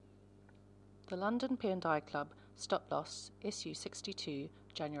The London P&I Club, Stop Loss, Issue 62,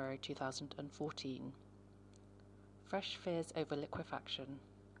 January 2014. Fresh fears over liquefaction.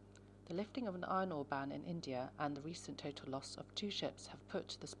 The lifting of an iron ore ban in India and the recent total loss of 2 ships have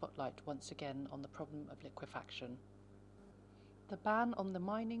put the spotlight once again on the problem of liquefaction. The ban on the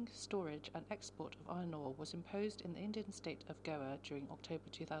mining, storage and export of iron ore was imposed in the Indian state of Goa during October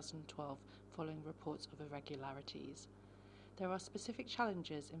 2012 following reports of irregularities. There are specific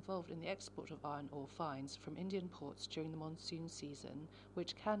challenges involved in the export of iron ore fines from Indian ports during the monsoon season,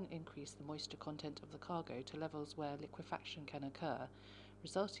 which can increase the moisture content of the cargo to levels where liquefaction can occur,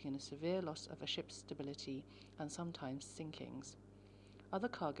 resulting in a severe loss of a ship's stability and sometimes sinkings. Other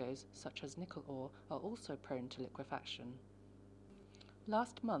cargoes, such as nickel ore, are also prone to liquefaction.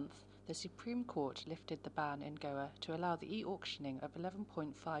 Last month, the Supreme Court lifted the ban in Goa to allow the e-auctioning of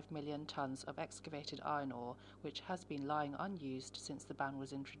 11.5 million tonnes of excavated iron ore, which has been lying unused since the ban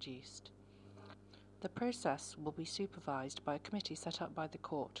was introduced. The process will be supervised by a committee set up by the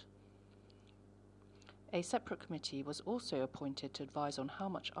court. A separate committee was also appointed to advise on how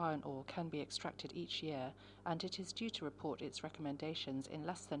much iron ore can be extracted each year, and it is due to report its recommendations in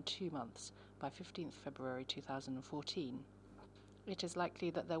less than 2 months, by 15th February 2014. It is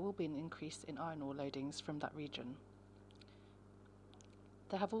likely that there will be an increase in iron ore loadings from that region.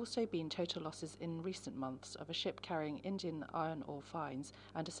 There have also been total losses in recent months of a ship carrying Indian iron ore fines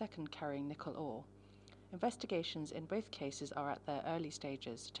and a second carrying nickel ore. Investigations in both cases are at their early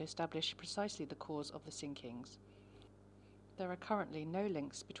stages to establish precisely the cause of the sinkings. There are currently no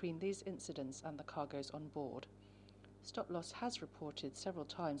links between these incidents and the cargoes on board. Stop Loss has reported several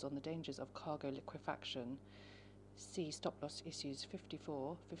times on the dangers of cargo liquefaction. See Stop Loss issues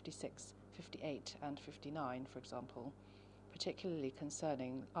 54, 56, 58 and 59, for example, particularly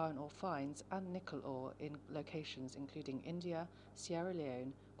concerning iron ore fines and nickel ore in locations including India, Sierra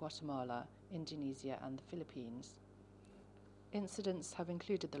Leone, Guatemala, Indonesia and the Philippines. Incidents have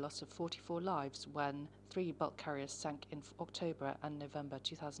included the loss of 44 lives when 3 bulk carriers sank in October and November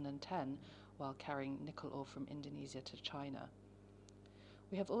 2010 while carrying nickel ore from Indonesia to China.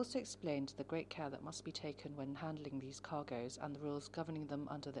 We have also explained the great care that must be taken when handling these cargoes and the rules governing them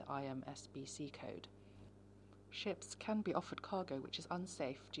under the IMSBC code. Ships can be offered cargo which is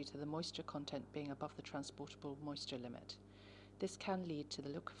unsafe due to the moisture content being above the transportable moisture limit. This can lead to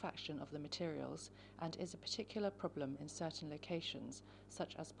the liquefaction of the materials and is a particular problem in certain locations,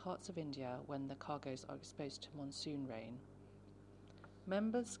 such as parts of India when the cargoes are exposed to monsoon rain.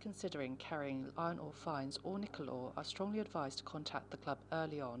 Members considering carrying iron ore fines or nickel ore are strongly advised to contact the club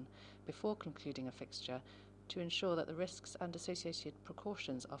early on, before concluding a fixture, to ensure that the risks and associated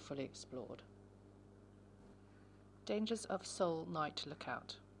precautions are fully explored. Dangers of Seoul Night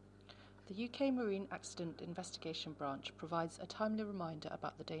Lookout. The UK Marine Accident Investigation Branch provides a timely reminder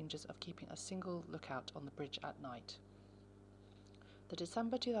about the dangers of keeping a single lookout on the bridge at night. The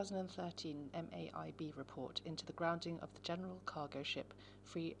December 2013 MAIB report into the grounding of the general cargo ship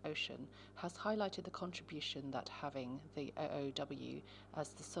Free Ocean has highlighted the contribution that having the OOW as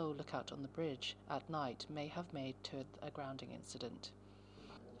the sole lookout on the bridge at night may have made to a grounding incident.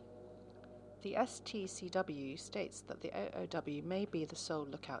 The STCW states that the OOW may be the sole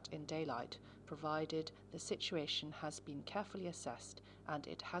lookout in daylight, provided the situation has been carefully assessed and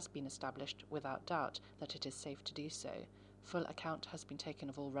it has been established without doubt that it is safe to do so. Full account has been taken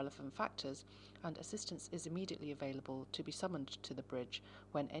of all relevant factors, and assistance is immediately available to be summoned to the bridge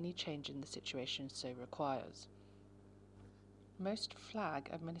when any change in the situation so requires. Most flag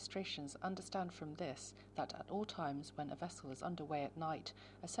administrations understand from this that at all times when a vessel is underway at night,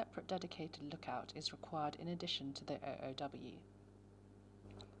 a separate dedicated lookout is required in addition to the OOW.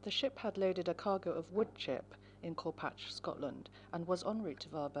 The ship had loaded a cargo of wood chip in Corpatch, Scotland, and was en route to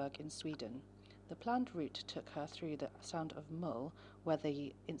Varberg in Sweden. The planned route took her through the Sound of Mull, where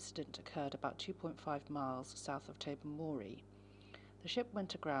the incident occurred about 2.5 miles south of Tobermory. The ship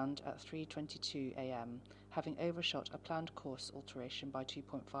went aground at 3:22 a.m., having overshot a planned course alteration by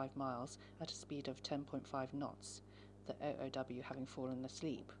 2.5 miles at a speed of 10.5 knots, the OOW having fallen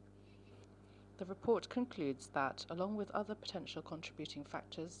asleep. The report concludes that, along with other potential contributing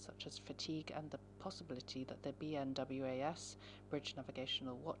factors such as fatigue and the possibility that the BNWAS, Bridge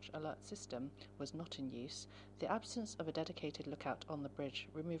Navigational Watch Alert System, was not in use, the absence of a dedicated lookout on the bridge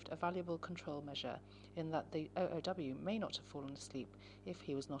removed a valuable control measure in that the OOW may not have fallen asleep if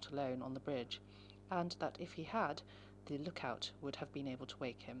he was not alone on the bridge, and that if he had, the lookout would have been able to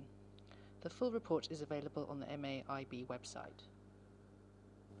wake him. The full report is available on the MAIB website.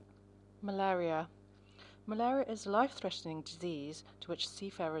 Malaria. Malaria is a life-threatening disease to which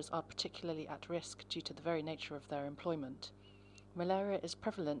seafarers are particularly at risk due to the very nature of their employment. Malaria is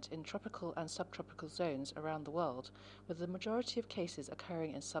prevalent in tropical and subtropical zones around the world, with the majority of cases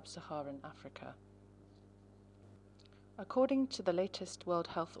occurring in sub-Saharan Africa. According to the latest World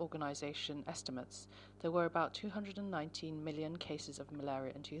Health Organization estimates, there were about 219 million cases of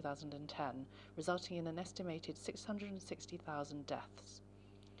malaria in 2010, resulting in an estimated 660,000 deaths.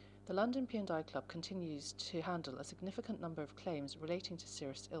 The London P&I Club continues to handle a significant number of claims relating to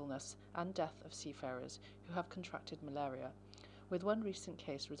serious illness and death of seafarers who have contracted malaria, with one recent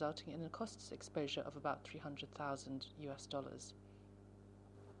case resulting in a costs exposure of about $300,000.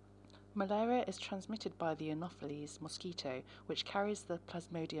 Malaria is transmitted by the Anopheles mosquito, which carries the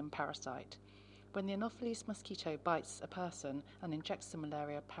Plasmodium parasite. When the Anopheles mosquito bites a person and injects the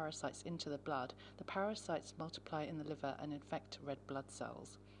malaria parasites into the blood, the parasites multiply in the liver and infect red blood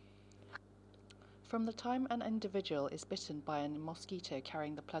cells. From the time an individual is bitten by a mosquito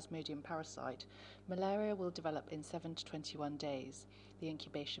carrying the Plasmodium parasite, malaria will develop in 7 to 21 days, the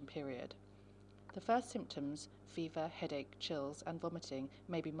incubation period. The first symptoms, fever, headache, chills, and vomiting,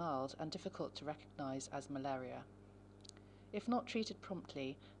 may be mild and difficult to recognize as malaria. If not treated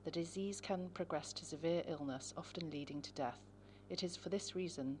promptly, the disease can progress to severe illness, often leading to death. It is for this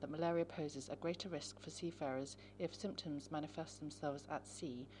reason that malaria poses a greater risk for seafarers if symptoms manifest themselves at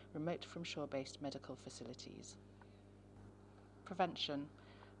sea, remote from shore-based medical facilities. Prevention.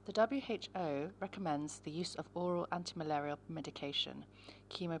 The WHO recommends the use of oral antimalarial medication,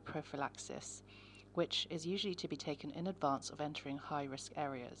 chemoprophylaxis, which is usually to be taken in advance of entering high-risk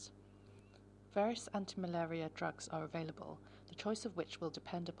areas. Various antimalaria drugs are available, the choice of which will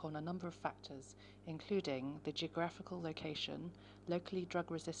depend upon a number of factors, including the geographical location, locally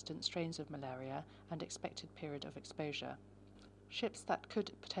drug-resistant strains of malaria, and expected period of exposure. Ships that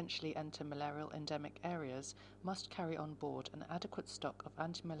could potentially enter malarial endemic areas must carry on board an adequate stock of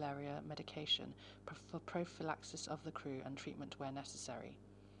antimalaria medication for prophylaxis of the crew and treatment where necessary.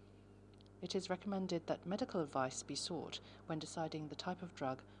 It is recommended that medical advice be sought when deciding the type of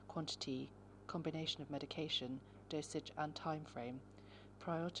drug, quantity, combination of medication, dosage and time frame,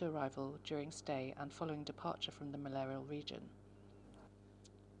 prior to arrival, during stay and following departure from the malarial region.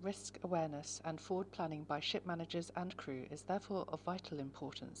 Risk awareness and forward planning by ship managers and crew is therefore of vital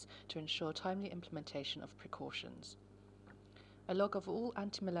importance to ensure timely implementation of precautions. A log of all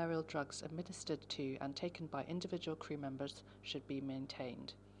antimalarial drugs administered to and taken by individual crew members should be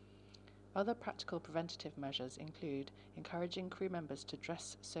maintained. Other practical preventative measures include encouraging crew members to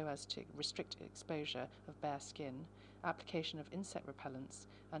dress so as to restrict exposure of bare skin, application of insect repellents,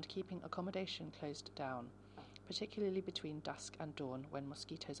 and keeping accommodation closed down, particularly between dusk and dawn when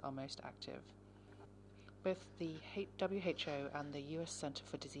mosquitoes are most active. Both the WHO and the US Centre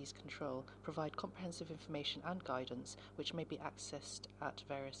for Disease Control provide comprehensive information and guidance which may be accessed at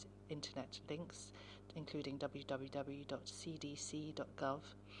various internet links, including www.cdc.gov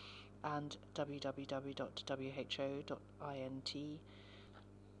and www.who.int.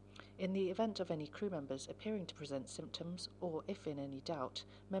 In the event of any crew members appearing to present symptoms, or if in any doubt,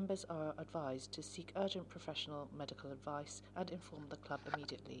 members are advised to seek urgent professional medical advice and inform the club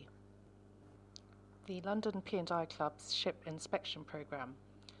immediately. The London P&I Club's Ship Inspection Programme,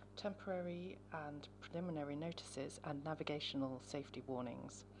 Temporary and Preliminary Notices and Navigational Safety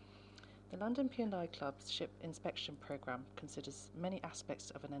Warnings. The London P&I Club's Ship Inspection Programme considers many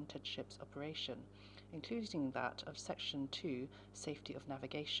aspects of an entered ship's operation, including that of Section 2, Safety of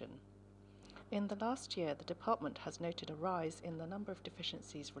Navigation. In the last year, the department has noted a rise in the number of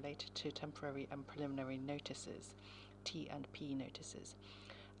deficiencies related to temporary and preliminary notices, T&P notices,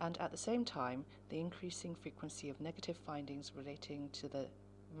 and at the same time, the increasing frequency of negative findings relating to the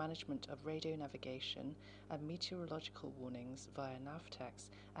management of radio navigation and meteorological warnings via Navtex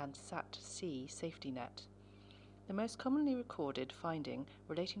and SAT-C safety net. The most commonly recorded finding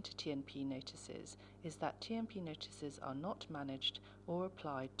relating to T&P notices is that T&P notices are not managed or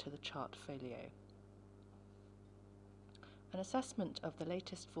applied to the chart folio. An assessment of the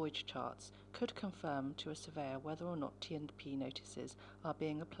latest voyage charts could confirm to a surveyor whether or not T&P notices are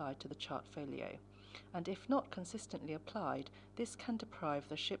being applied to the chart folio, and if not consistently applied, this can deprive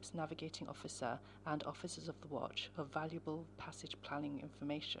the ship's navigating officer and officers of the watch of valuable passage planning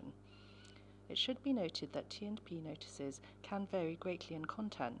information. It should be noted that T&P notices can vary greatly in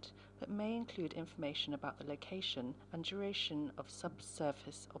content, but may include information about the location and duration of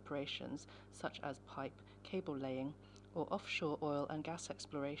subsurface operations such as pipe, cable laying, or offshore oil and gas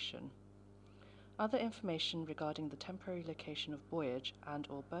exploration. Other information regarding the temporary location of voyage and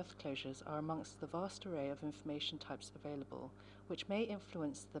or berth closures are amongst the vast array of information types available, which may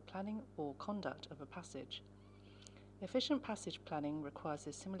influence the planning or conduct of a passage. Efficient passage planning requires the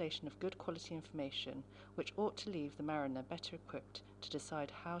assimilation of good quality information, which ought to leave the mariner better equipped to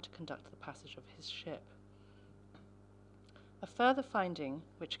decide how to conduct the passage of his ship. A further finding,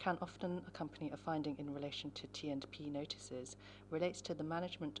 which can often accompany a finding in relation to T&P notices, relates to the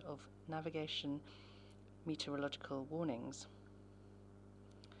management of navigation meteorological warnings.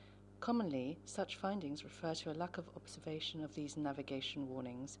 Commonly, such findings refer to a lack of observation of these navigation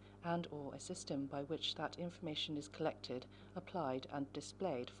warnings and/or a system by which that information is collected, applied, and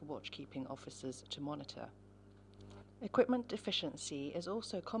displayed for watchkeeping officers to monitor. Equipment deficiency is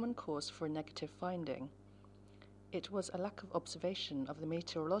also a common cause for a negative finding. It was a lack of observation of the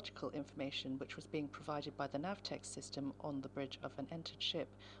meteorological information which was being provided by the Navtex system on the bridge of an entered ship,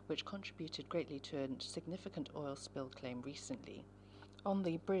 which contributed greatly to a significant oil spill claim recently. On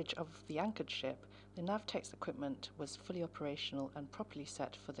the bridge of the anchored ship, the Navtex equipment was fully operational and properly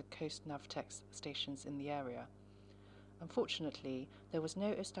set for the Coast Navtex stations in the area. Unfortunately, there was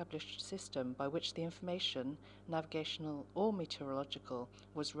no established system by which the information, navigational or meteorological,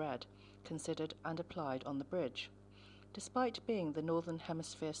 was read, considered and applied on the bridge. Despite being the Northern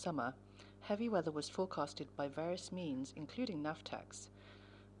Hemisphere summer, heavy weather was forecasted by various means, including Navtex,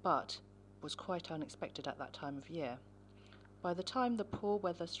 but was quite unexpected at that time of year. By the time the poor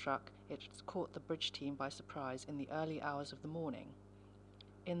weather struck, it caught the bridge team by surprise in the early hours of the morning.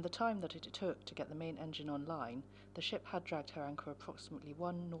 In the time that it took to get the main engine online, the ship had dragged her anchor approximately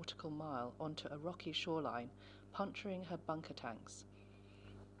 1 nautical mile onto a rocky shoreline, puncturing her bunker tanks.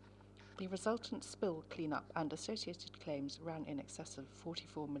 The resultant spill cleanup and associated claims ran in excess of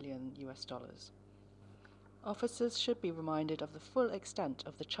 $44 million. Officers should be reminded of the full extent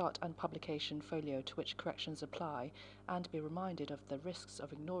of the chart and publication folio to which corrections apply, and be reminded of the risks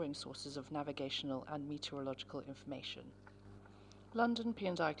of ignoring sources of navigational and meteorological information. London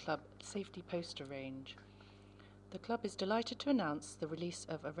P&I Club Safety Poster Range. The club is delighted to announce the release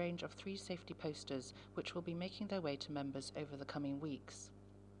of a range of 3 safety posters which will be making their way to members over the coming weeks.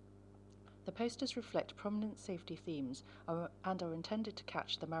 The posters reflect prominent safety themes and are intended to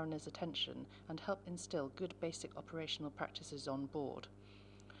catch the mariner's attention and help instill good basic operational practices on board.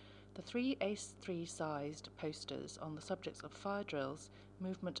 The 3 ACE3 sized posters on the subjects of fire drills,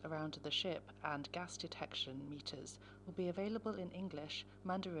 movement around the ship, and gas detection meters will be available in English,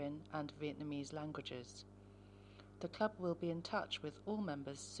 Mandarin, and Vietnamese languages. The club will be in touch with all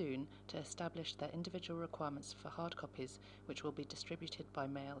members soon to establish their individual requirements for hard copies, which will be distributed by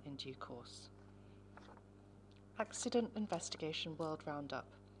mail in due course. Accident Investigation World Roundup.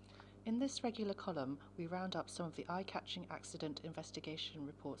 In this regular column, we round up some of the eye-catching accident investigation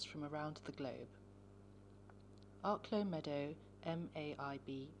reports from around the globe. Arklow Meadow,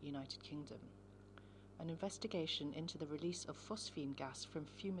 MAIB, United Kingdom. An investigation into the release of phosphine gas from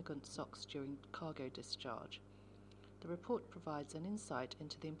fumigant socks during cargo discharge. The report provides an insight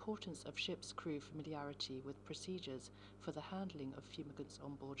into the importance of ship's crew familiarity with procedures for the handling of fumigants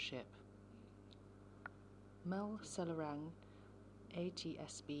on board ship. Mel Celerang,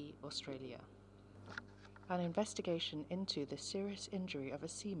 ATSB, Australia. An investigation into the serious injury of a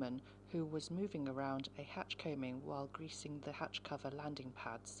seaman who was moving around a hatch coaming while greasing the hatch cover landing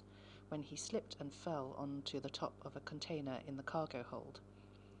pads when he slipped and fell onto the top of a container in the cargo hold.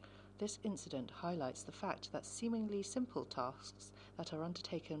 This incident highlights the fact that seemingly simple tasks that are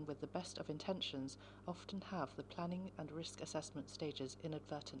undertaken with the best of intentions often have the planning and risk assessment stages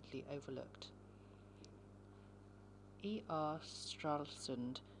inadvertently overlooked. E.R.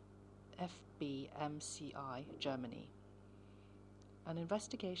 Stralsund, FBMCI, Germany. An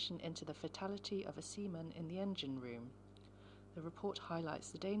investigation into the fatality of a seaman in the engine room. The report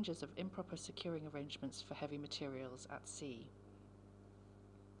highlights the dangers of improper securing arrangements for heavy materials at sea.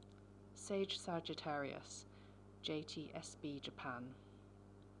 Sage Sagittarius, JTSB, Japan.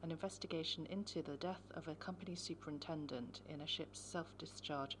 An investigation into the death of a company superintendent in a ship's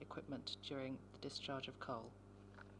self-discharge equipment during the discharge of coal.